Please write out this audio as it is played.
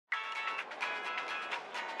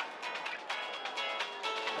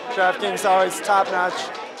DraftKings always top-notch.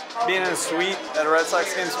 Being in a suite at a Red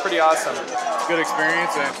Sox game is pretty awesome. It's a good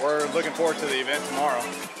experience, and we're looking forward to the event tomorrow.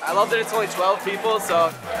 I love that it's only 12 people,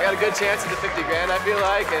 so I got a good chance at the 50 grand, I feel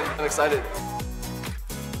like, and I'm excited.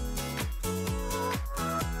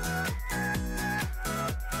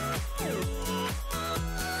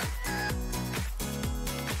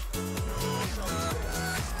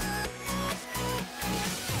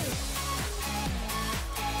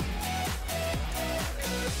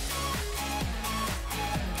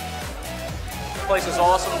 The place is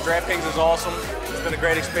awesome. DraftKings is awesome. It's been a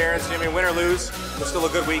great experience. I mean, win or lose, it's still a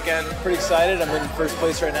good weekend. Pretty excited. I'm in first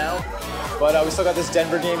place right now. But we still got this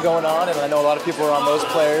Denver game going on, and I know a lot of people are on those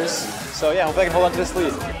players. So yeah, hopefully I can hold on to this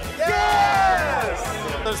lead. Yes!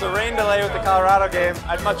 There's a rain delay with the Colorado game.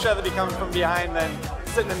 I'd much rather be coming from behind than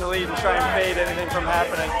sitting in the lead and try and fade anything from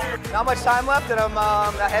happening. Not much time left, and I'm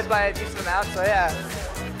ahead by a decent amount, so yeah,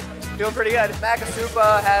 doing pretty good.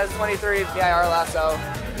 Makasupa has 23 PIR left, so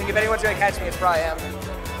I think if anyone's going to catch me, it's probably him.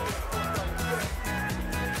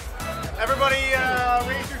 Everybody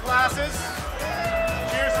read your glasses.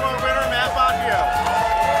 Cheers to our winner, Matt Bacchio.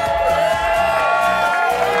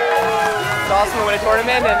 It's awesome to win a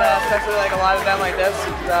tournament, and especially like a live event like this.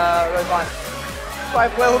 It's really fun. So I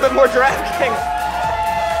play a little bit more DraftKings.